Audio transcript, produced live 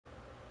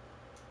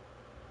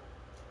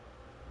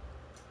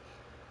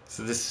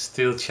So this is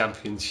still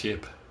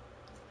Championship.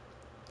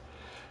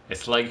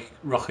 It's like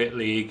Rocket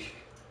League,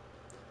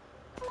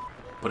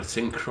 but it's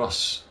in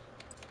Crossout,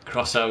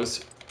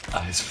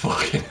 and it's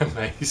fucking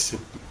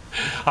amazing.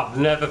 I've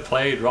never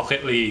played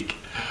Rocket League.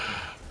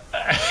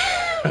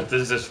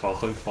 This is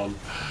fucking fun.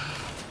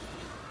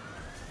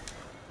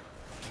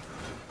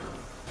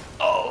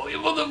 Oh, you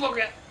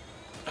motherfucker!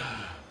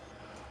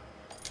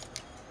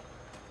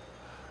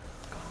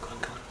 Go on.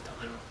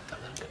 Don't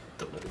let him get it.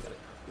 Don't let him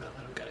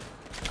get it.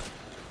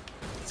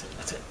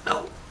 That's it.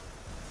 No!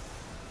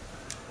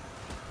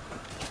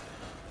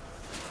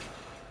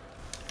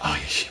 Oh,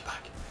 you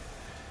shitbag.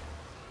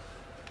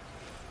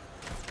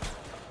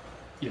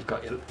 You've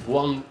got your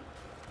one,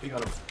 you've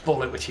got a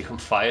bullet which you can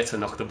fire to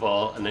knock the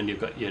ball, and then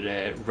you've got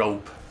your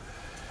rope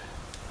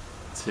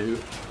to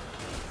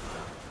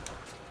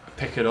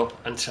pick it up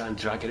and try and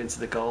drag it into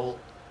the goal.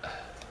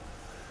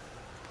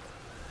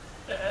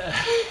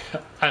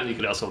 And you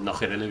can also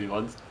knock it in if you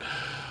want.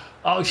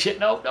 Oh shit,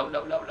 no. Fuck.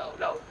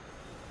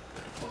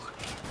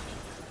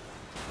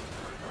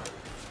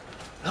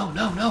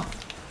 No.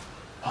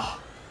 Oh,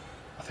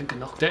 I think I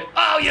knocked it.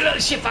 Oh, you little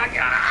shitbag!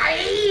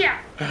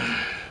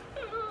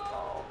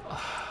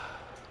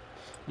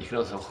 You can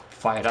also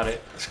fire at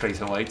it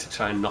straight away to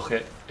try and knock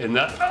it in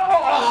there.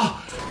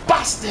 Oh,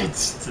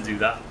 bastards! To do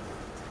that.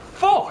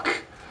 Fuck!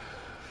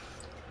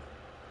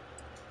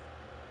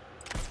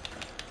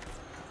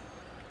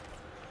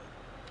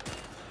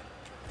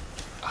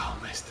 Oh,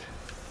 missed it.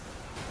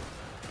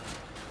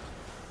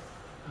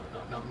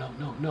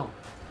 No.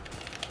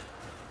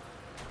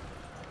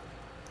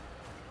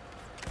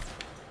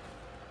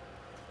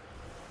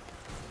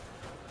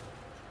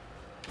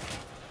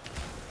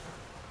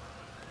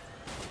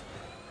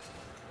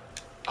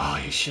 Oh,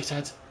 you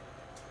shithead.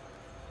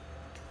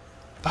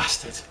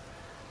 Bastard.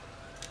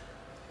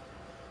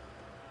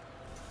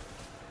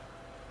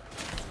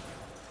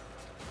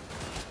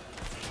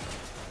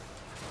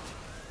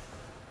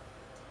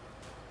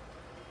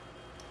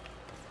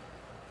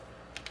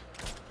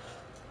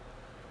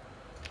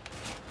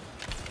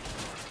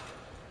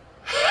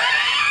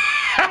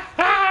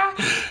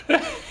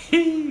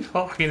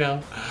 Fucking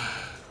hell.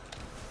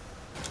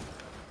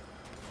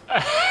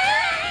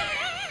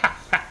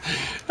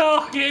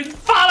 Fucking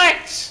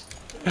bollocks!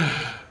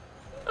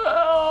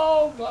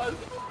 Oh man.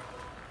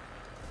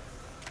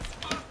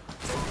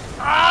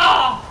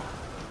 Oh!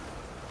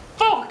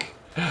 Fuck!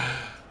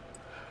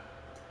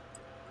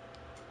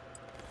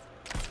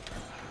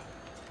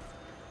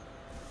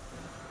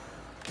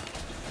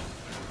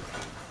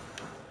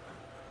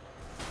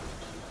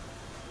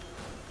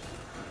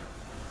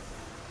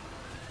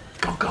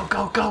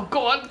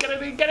 Go on, get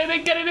it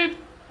in!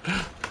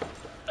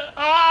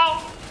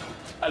 Oh!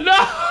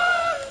 No!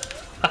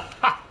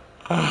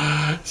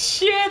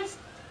 Shit!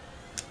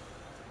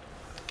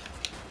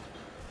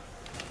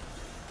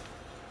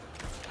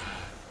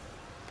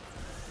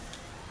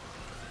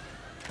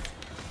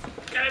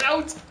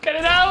 Get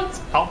it out!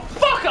 Oh,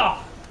 fuck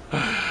off!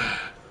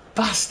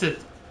 Bastard!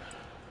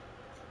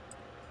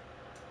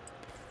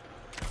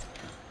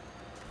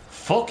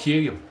 Fuck you,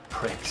 you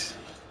pricks.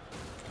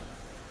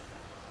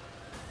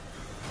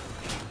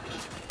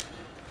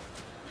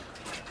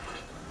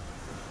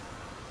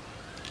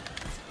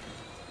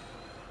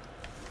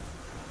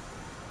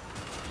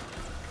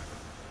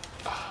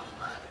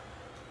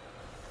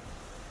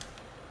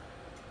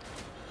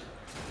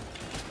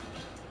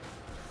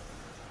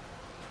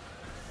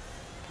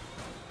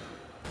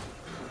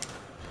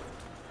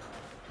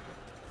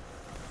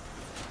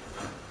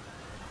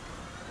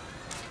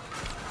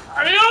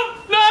 Hurry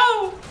up!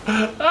 No!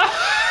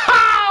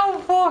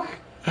 Oh, fuck!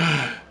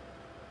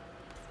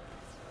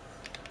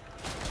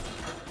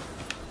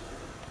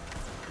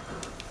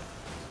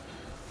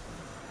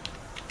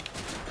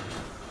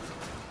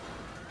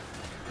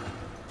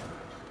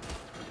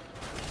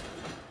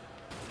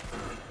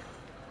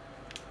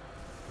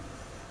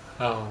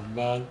 Oh,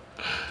 man.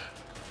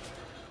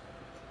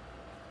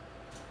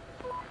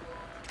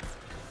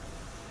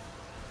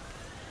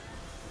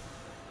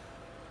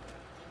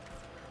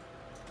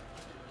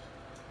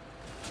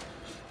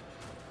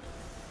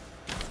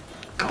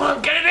 Come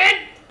on, get it in!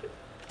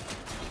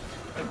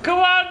 Come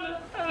on,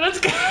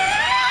 let's go!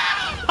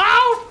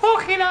 Oh,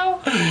 fucking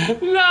hell!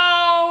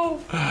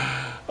 No!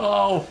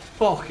 Oh,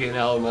 fucking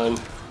hell, man.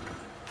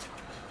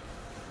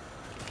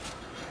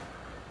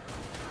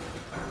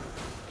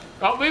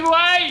 Out me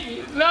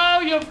way!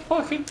 No, you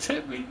fucking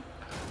tipped me.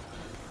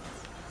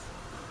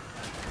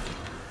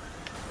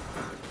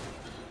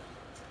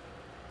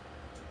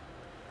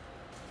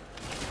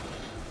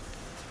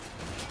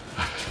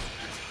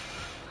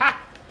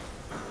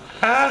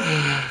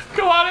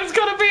 Come on, it's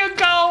gonna be a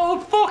goal!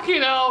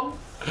 Fucking hell!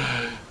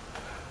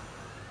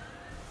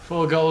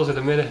 4 goals in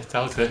a minute,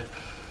 out it.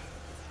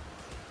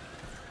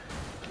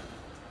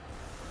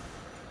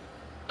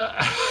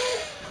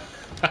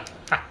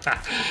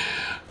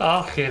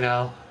 Fucking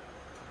hell.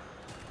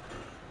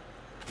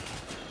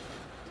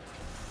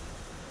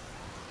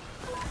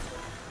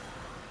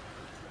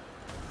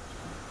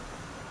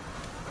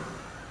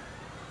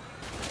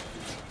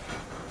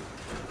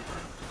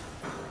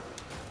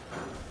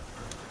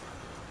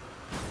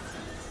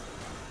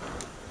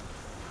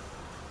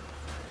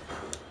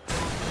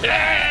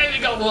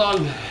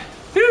 one.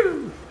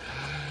 Whew.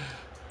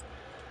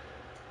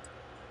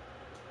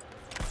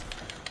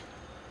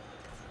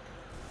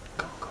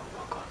 Go, go,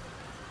 go, go.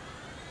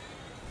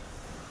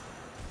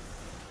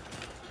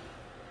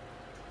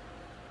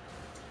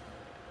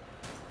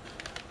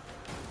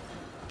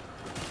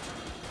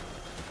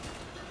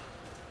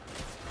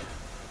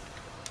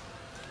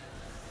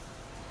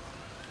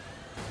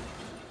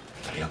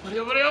 Hurry up, hurry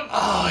up, hurry up.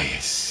 Oh, you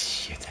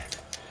shithead.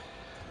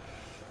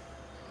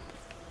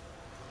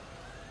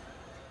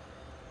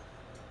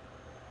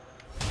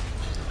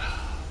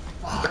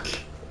 Fuck.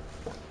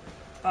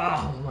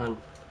 Oh, man.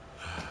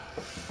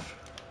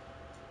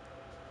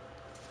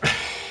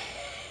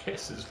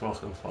 This is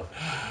fucking fun.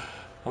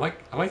 I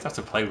might have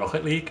to play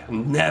Rocket League.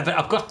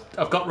 I've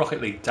got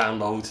Rocket League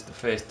downloaded the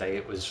first day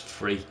it was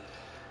free.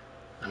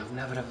 And I've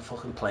never ever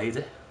fucking played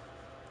it.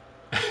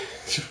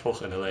 It's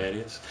fucking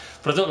hilarious.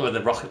 But I don't know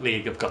whether Rocket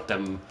League have got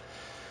them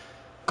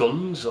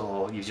guns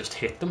or you just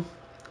hit them.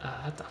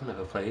 I've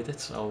never played it,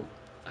 so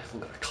I haven't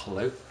got a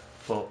clue.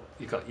 But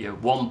you got your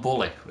one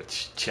bullet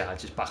which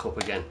charges back up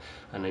again,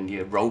 and then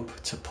your rope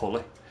to pull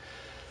it.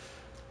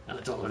 And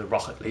I don't know whether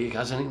Rocket League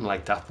has anything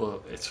like that,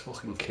 but it's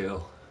fucking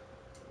cool.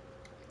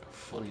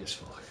 Funny as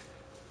fuck.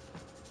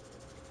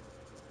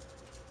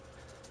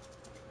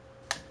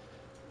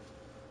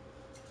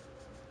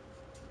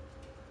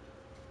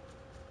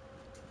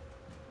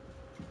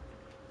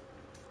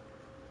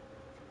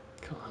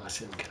 Come on, let's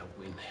see him get a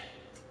win.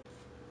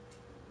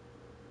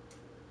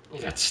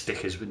 You got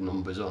stickers with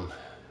numbers on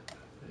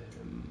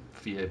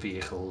for your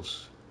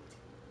vehicles.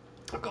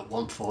 I've got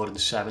 1, 4 and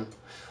 7.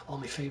 All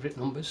my favourite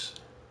numbers.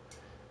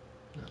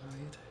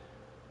 Right.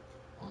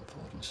 1,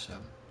 4 and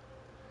 7.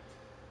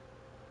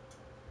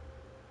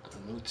 I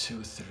don't know, 2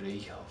 or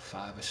 3 or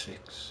 5 or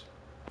 6.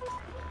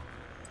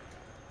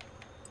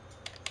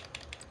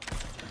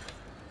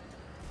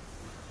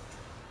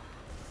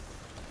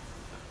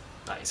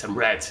 Nice, I'm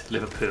red.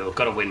 Liverpool,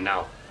 got to win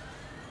now.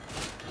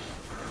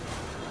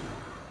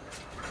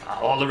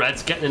 All the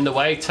reds getting in the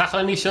way,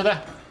 tackling each other.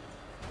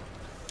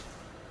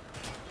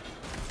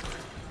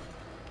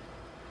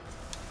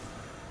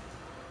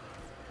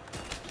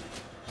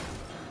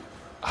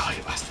 Oh,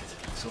 you bastard.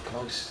 So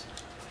close.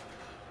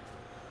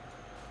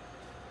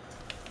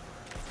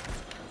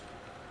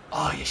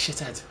 Oh, you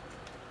shithead.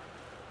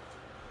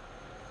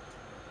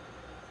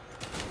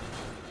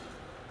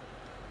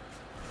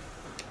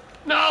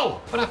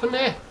 No! What happened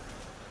there?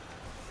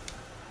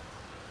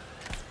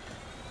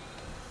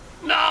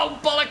 No!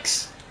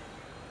 Bollocks!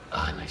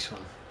 Ah, nice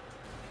one.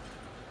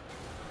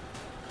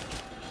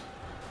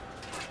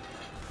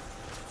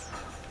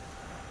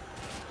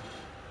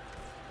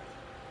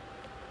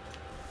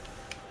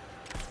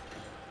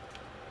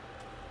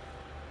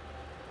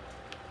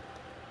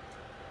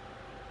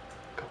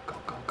 Go, go,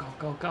 go, go,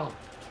 go, go.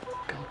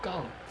 Go,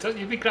 go. Don't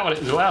you be grabbing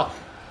it as well.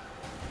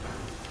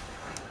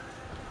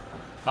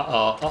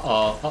 Uh-oh,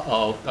 uh-oh,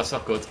 uh-oh. That's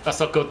not good. That's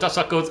not good. That's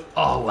not good.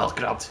 Oh, well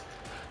grabbed.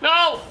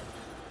 No!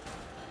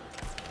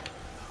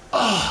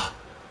 Oh!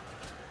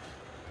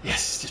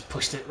 Yes, just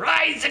pushed it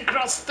right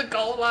across the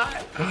goal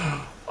line.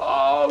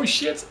 Oh,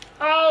 shit.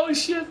 Oh,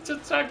 shit.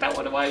 Just drag that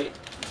one away.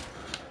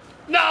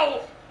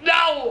 No!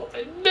 No!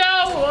 No!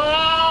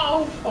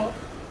 Oh,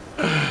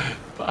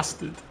 fuck.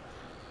 Bastard.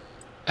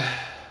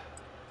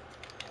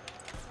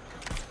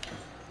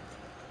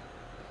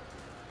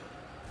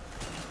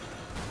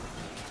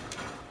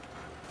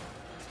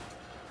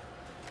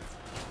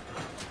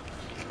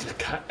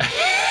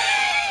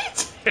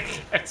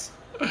 Yes.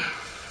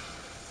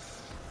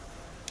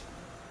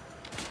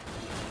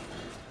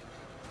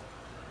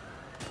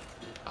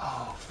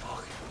 Oh,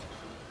 fuck.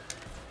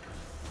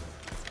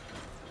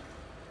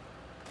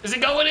 Is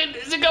it going in?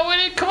 Is it going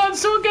in? Come on,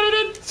 someone get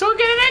it in! Someone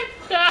get it in!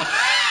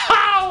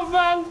 Oh,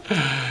 man!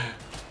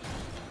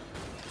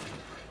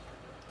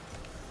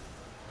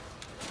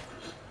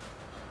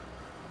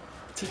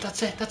 That's it,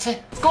 that's it, that's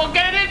it. Go on,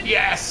 get it in!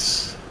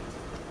 Yes!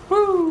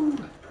 Woo!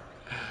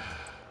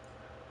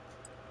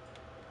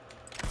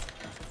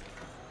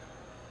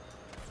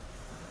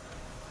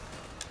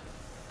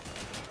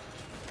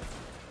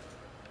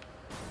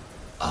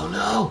 Oh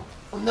no!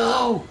 Oh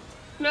no!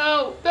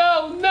 No!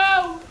 No!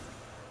 No!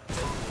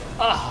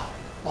 Ah, oh,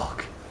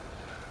 fuck.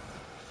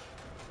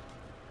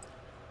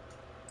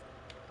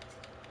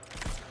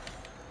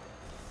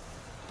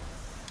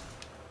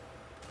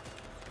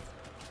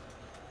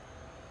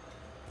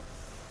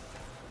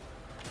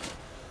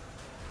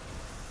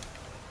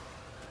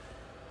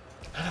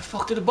 How the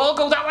fuck did the ball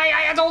go that way?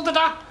 I had hold of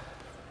that!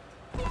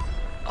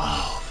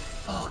 Oh,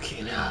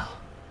 fucking hell.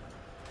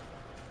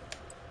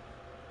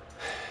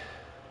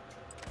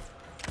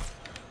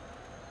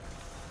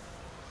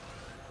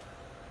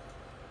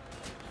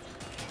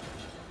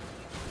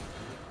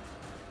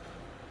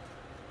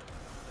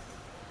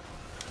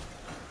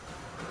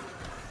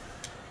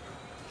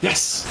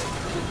 Yes!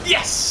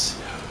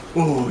 Yes!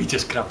 Oh, he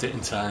just grabbed it in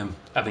time.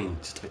 I mean,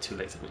 just a bit too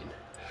late, I mean.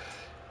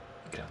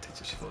 He grabbed it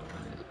just before it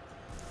ran in.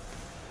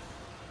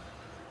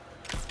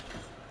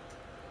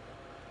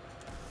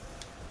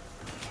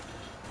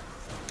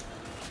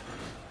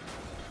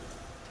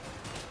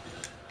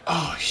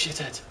 Oh,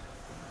 shithead.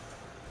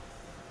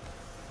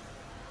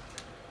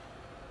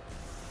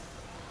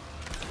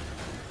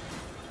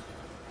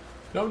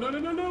 No, no, no,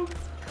 no, no.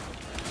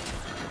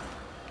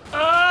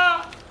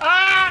 Ah!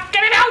 Ah!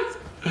 Get it out!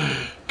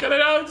 Get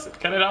it out!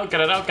 Get it out!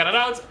 Get it out! Get it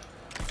out!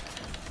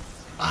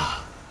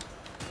 Ah!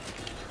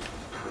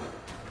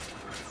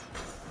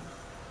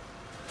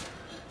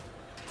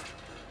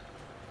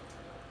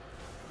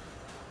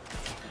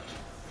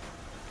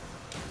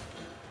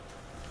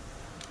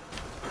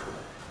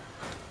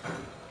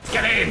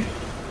 Get in!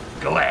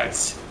 Go out!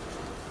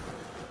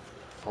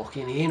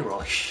 Fucking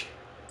inrush.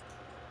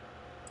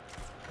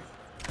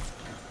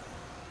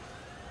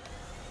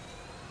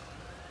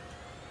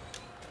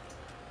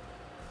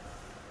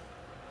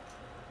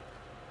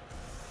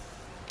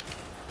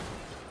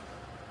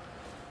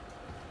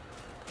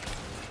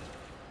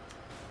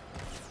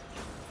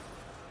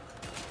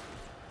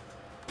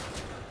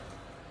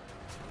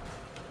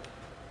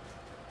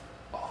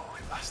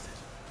 Bastard.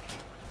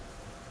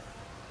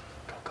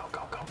 Go, go,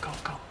 go, go, go,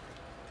 go.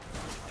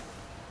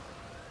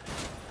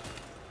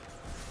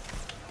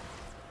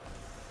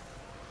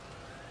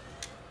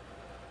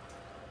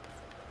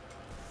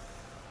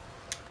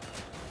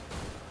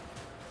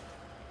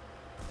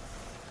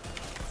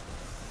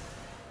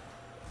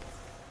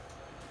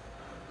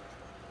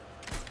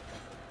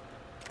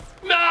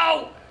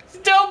 No!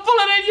 Don't pull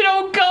it in, you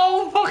don't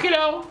go! Fucking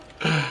hell!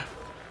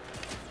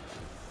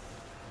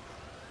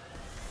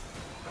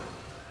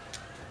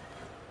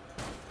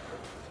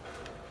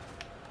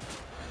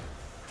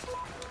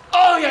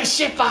 Oh, you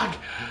shitbag!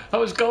 I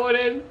was going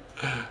in.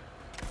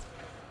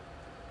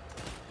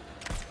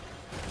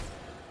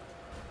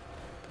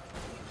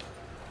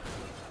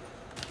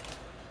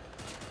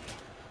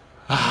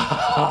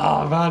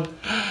 Oh, man.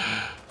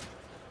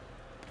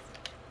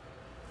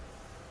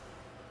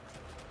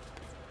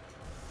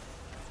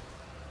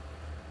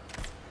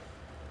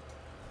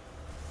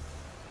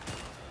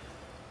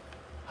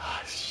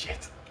 Ah,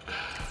 shit.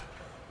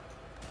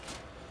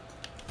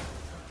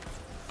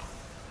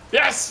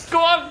 Yes! Go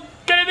on!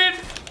 Get it in!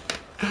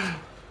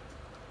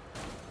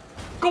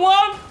 Go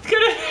on! Get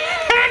it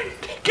in!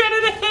 Get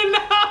it in!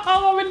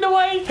 Oh, I'm in the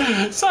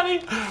way!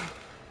 Sorry!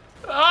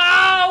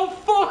 Oh,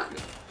 fuck!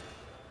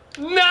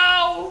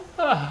 No!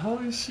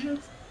 Oh, shit.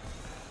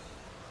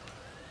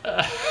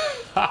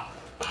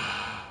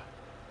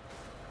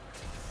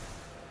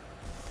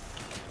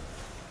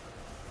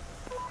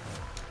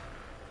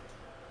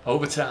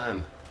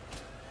 Overtime.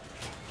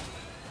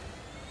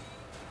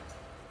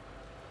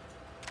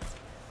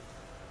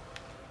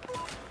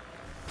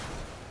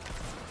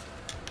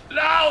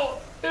 No!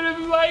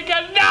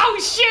 No,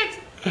 shit!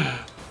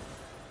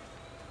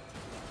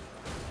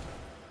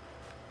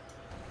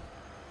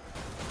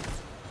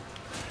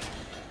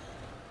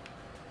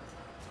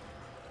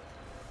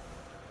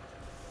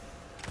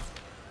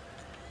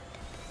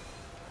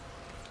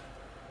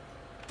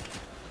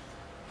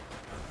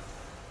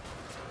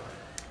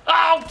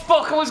 Oh,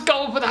 fuck, I was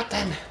going for that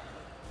then.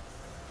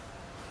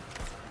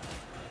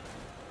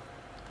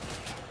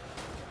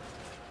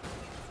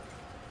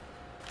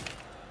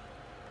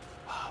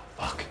 Oh,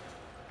 fuck.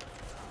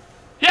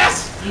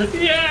 Yes!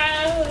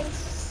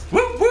 Yes!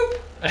 Whoop,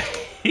 whoop!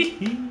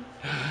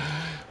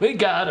 We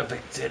got a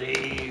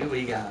victory.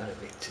 We got a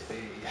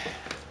victory.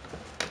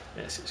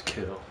 This is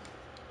cool.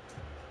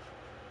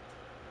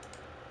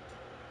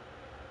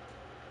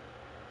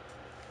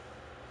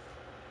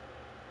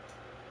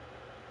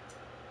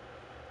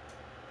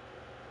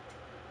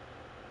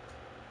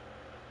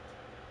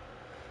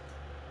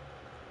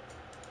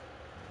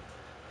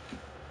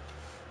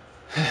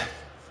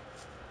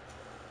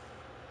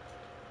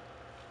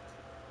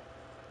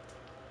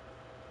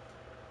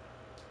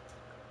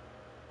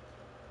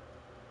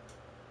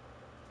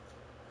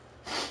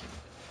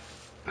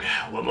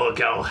 One more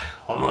go.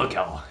 One more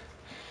go.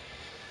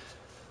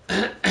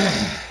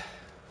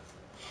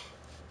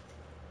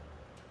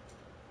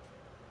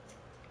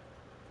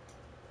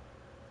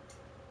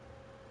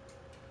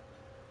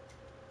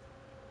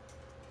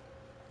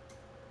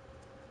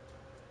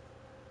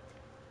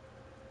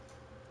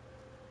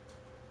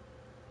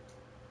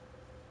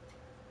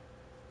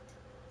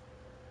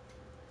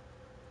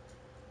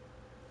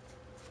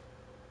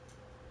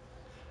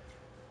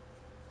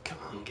 Come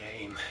on,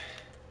 game.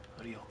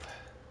 Hurry up.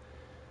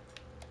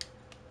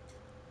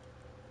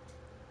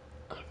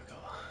 What have we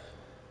got?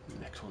 The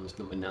next one's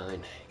number 9. You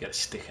get a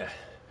sticker.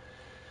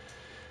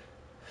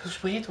 It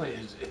was weird when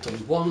it done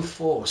 1,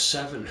 4,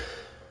 7.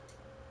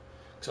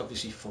 Because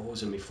obviously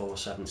 4's in me 4,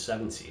 7,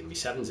 70, and me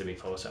 7's in me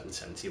 4, 7,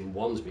 70, and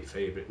 1's my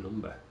favourite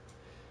number.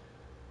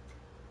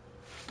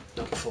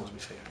 Not 4's my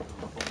favourite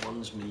number, but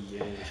 1's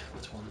me,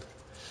 what's 1?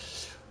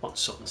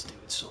 What's something to do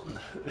with something?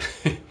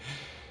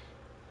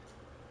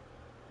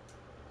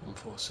 1,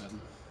 4,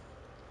 7.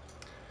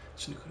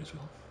 Snooker as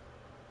well.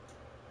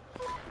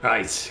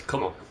 Right,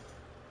 come on.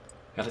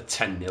 We had a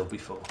 10-0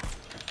 before.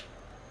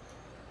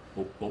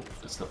 Oh, oh,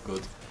 that's not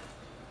good.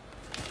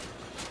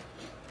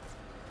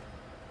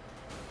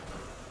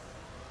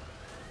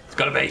 It's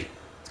gotta be.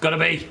 It's gotta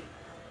be.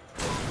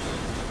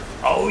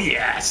 Oh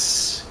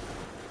yes!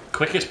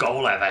 Quickest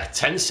goal ever,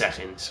 10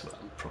 seconds. Well,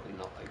 probably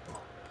not like that.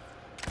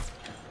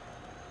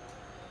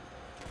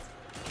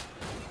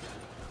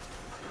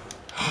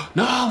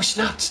 No,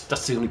 snapped!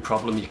 That's the only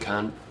problem, you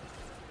can't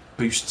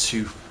boost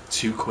too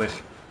quick.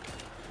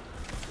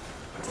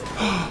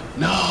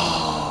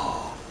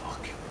 No!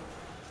 Fuck.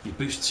 You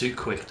boost too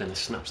quick, then it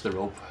snaps the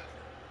rope.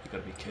 You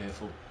gotta be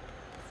careful.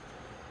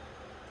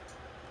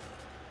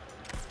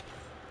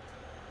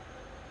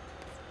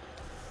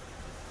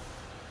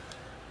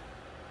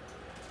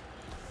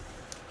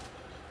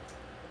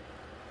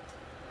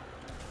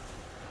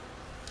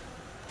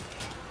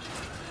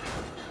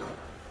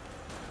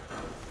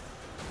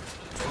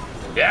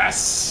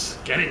 Yes!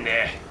 Get in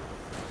there!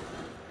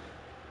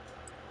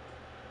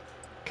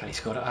 Can he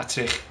score a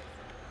hat-trick?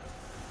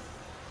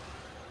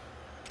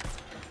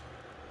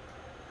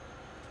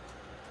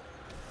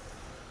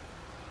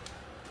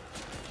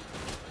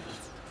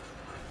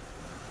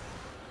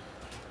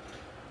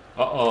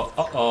 Uh-oh,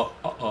 uh-oh,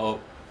 uh-oh.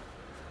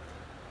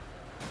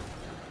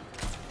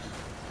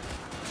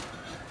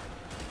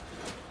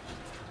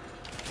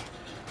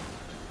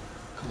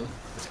 Come on,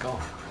 let's go.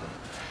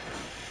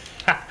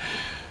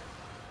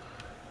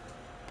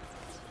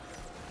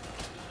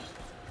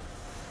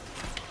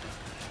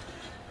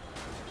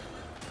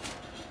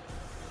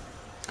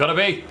 Gotta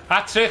be.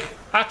 Hat-trick.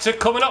 Hat-trick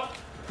coming up.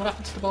 What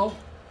happened to the ball?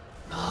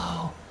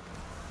 No.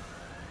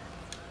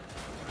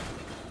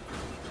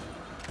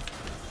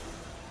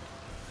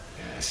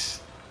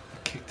 Yes.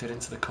 Kicked it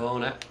into the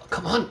corner. Oh,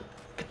 come on.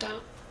 Get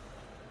down.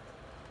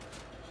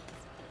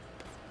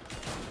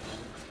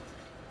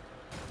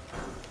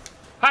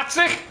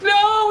 Hat-trick.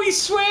 No, he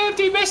swerved.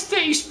 He missed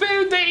it. He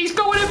spooned it. He's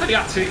going in for the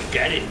hat-trick.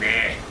 Get in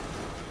there.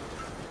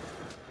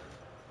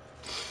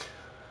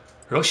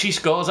 Rushy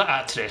scores a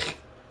hat-trick.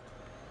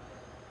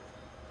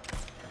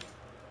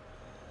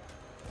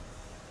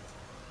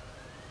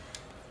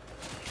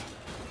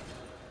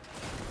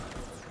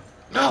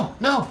 No,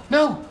 no,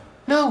 no,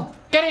 no.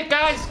 Get it,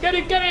 guys. Get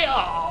it, get it.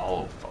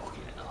 Oh,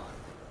 fucking hell.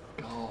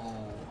 Go.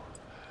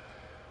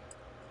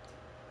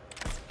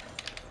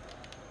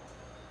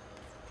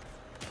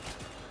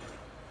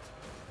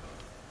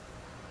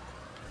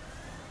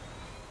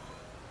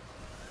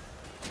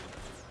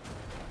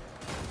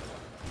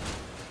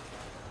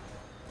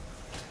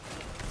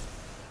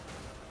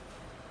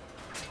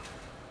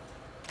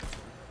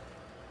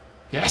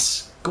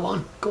 Yes. Go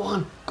on, go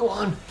on, go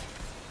on.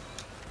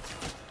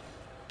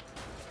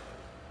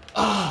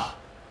 Ah.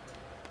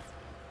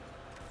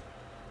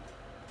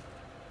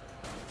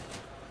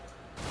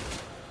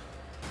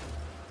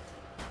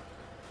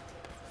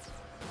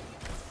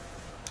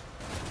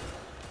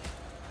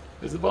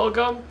 Is the ball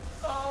gone?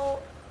 Oh.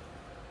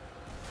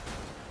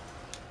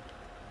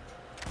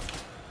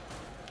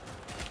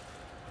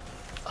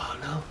 Oh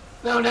no.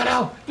 No, no,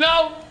 no.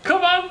 No!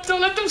 Come on!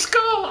 Don't let them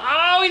score!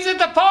 Oh, he's at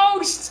the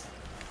post!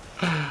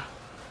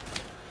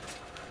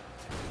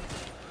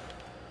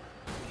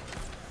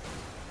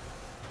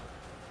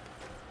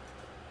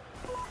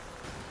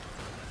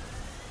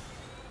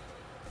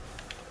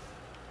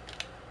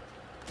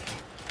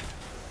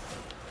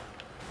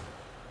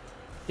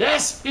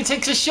 Yes! He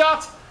takes a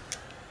shot!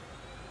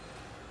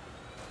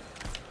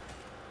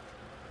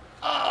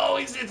 Oh,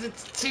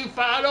 it's too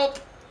far up!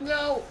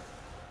 No!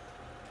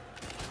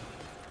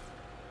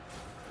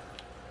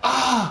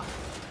 Ah!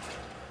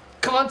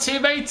 Come on,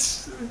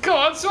 teammates! Come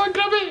on, someone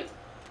grab it!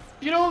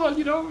 You know, man,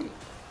 you know.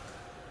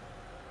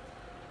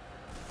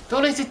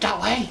 Don't hit it that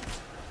way!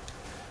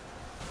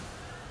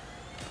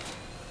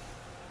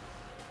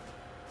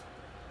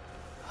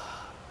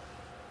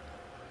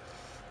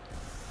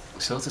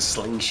 Sort of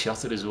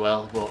slingshot it as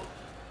well, but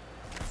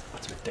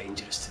that's a bit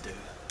dangerous to do.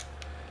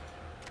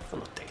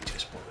 Well, not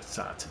dangerous, but it's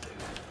hard to do.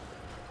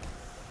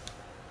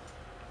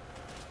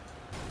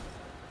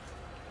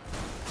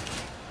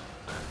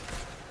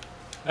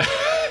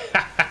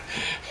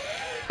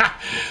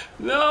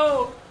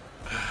 No!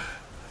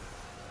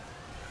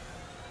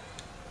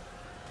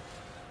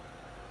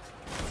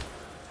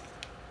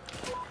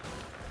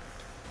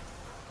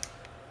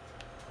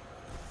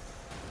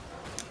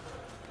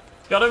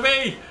 Gotta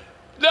be!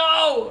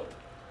 No!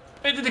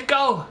 Where did it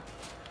go?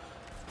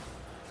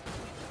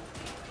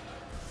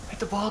 Where'd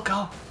the ball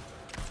go?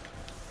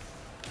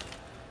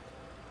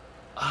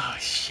 Oh,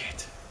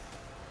 shit.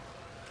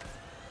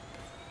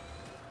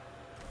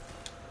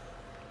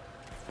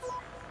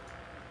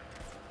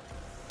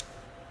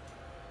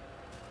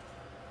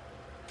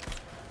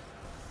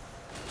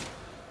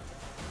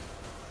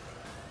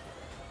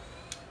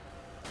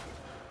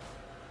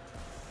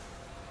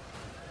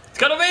 It's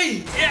gotta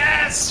be!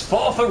 Yes!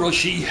 4 for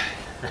Rushy.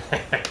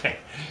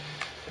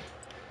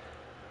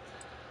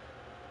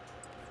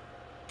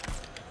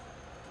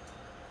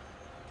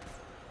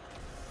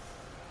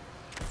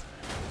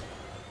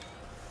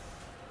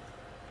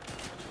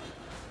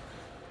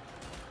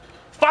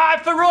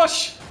 For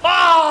Rush!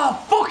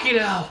 Oh, fucking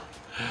hell!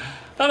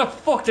 How the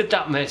fuck did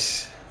that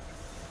miss?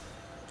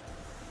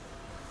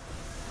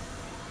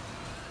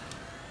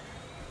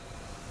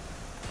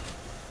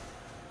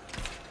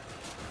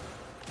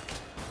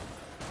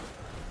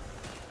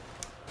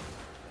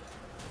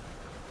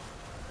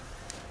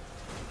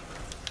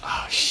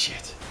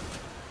 shit.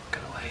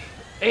 Get away.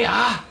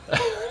 Yeah!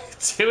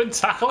 2 and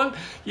tackling.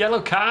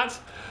 Yellow card.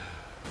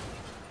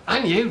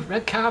 And you.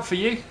 Red card for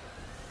you.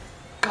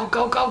 Go,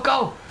 go, go,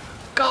 go.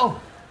 Go.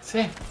 That's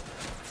it.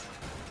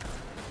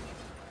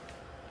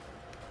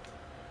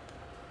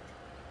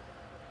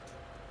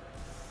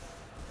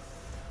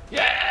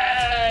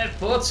 Yeah!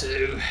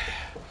 4-2.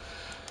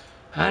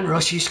 And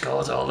Rushy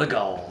scores all the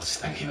goals.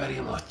 Thank you very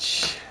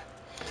much.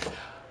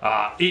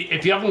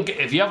 If you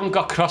haven't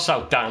got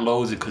Crossout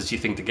downloaded because you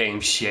think the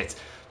game's shit,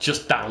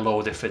 just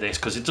download it for this,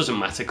 because it doesn't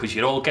matter, because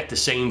you all get the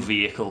same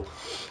vehicle.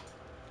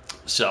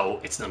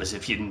 So it's not as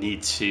if you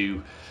need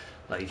to,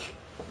 like,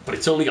 but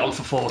it's only on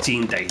for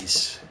 14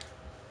 days.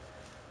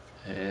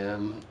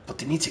 But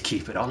they need to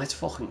keep it on. It's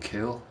fucking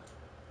cool.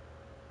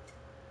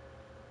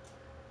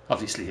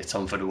 Obviously, it's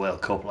on for the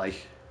World Cup,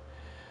 like.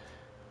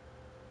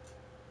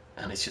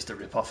 And it's just a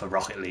rip-off of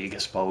Rocket League, I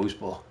suppose,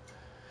 but...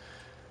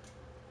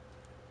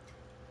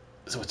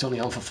 So it's only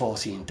on for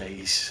 14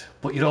 days.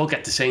 But you all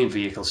get the same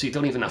vehicle, so you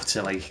don't even have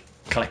to, like,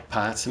 collect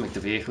parts to make the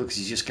vehicle, because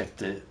you just get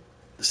the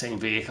same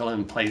vehicle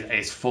and play.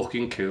 It's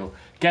fucking cool.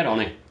 Get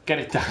on it. Get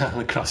it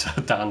down,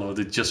 Crossout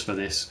downloaded just for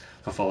this,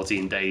 for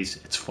 14 days.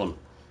 It's fun.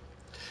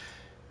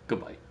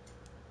 Goodbye.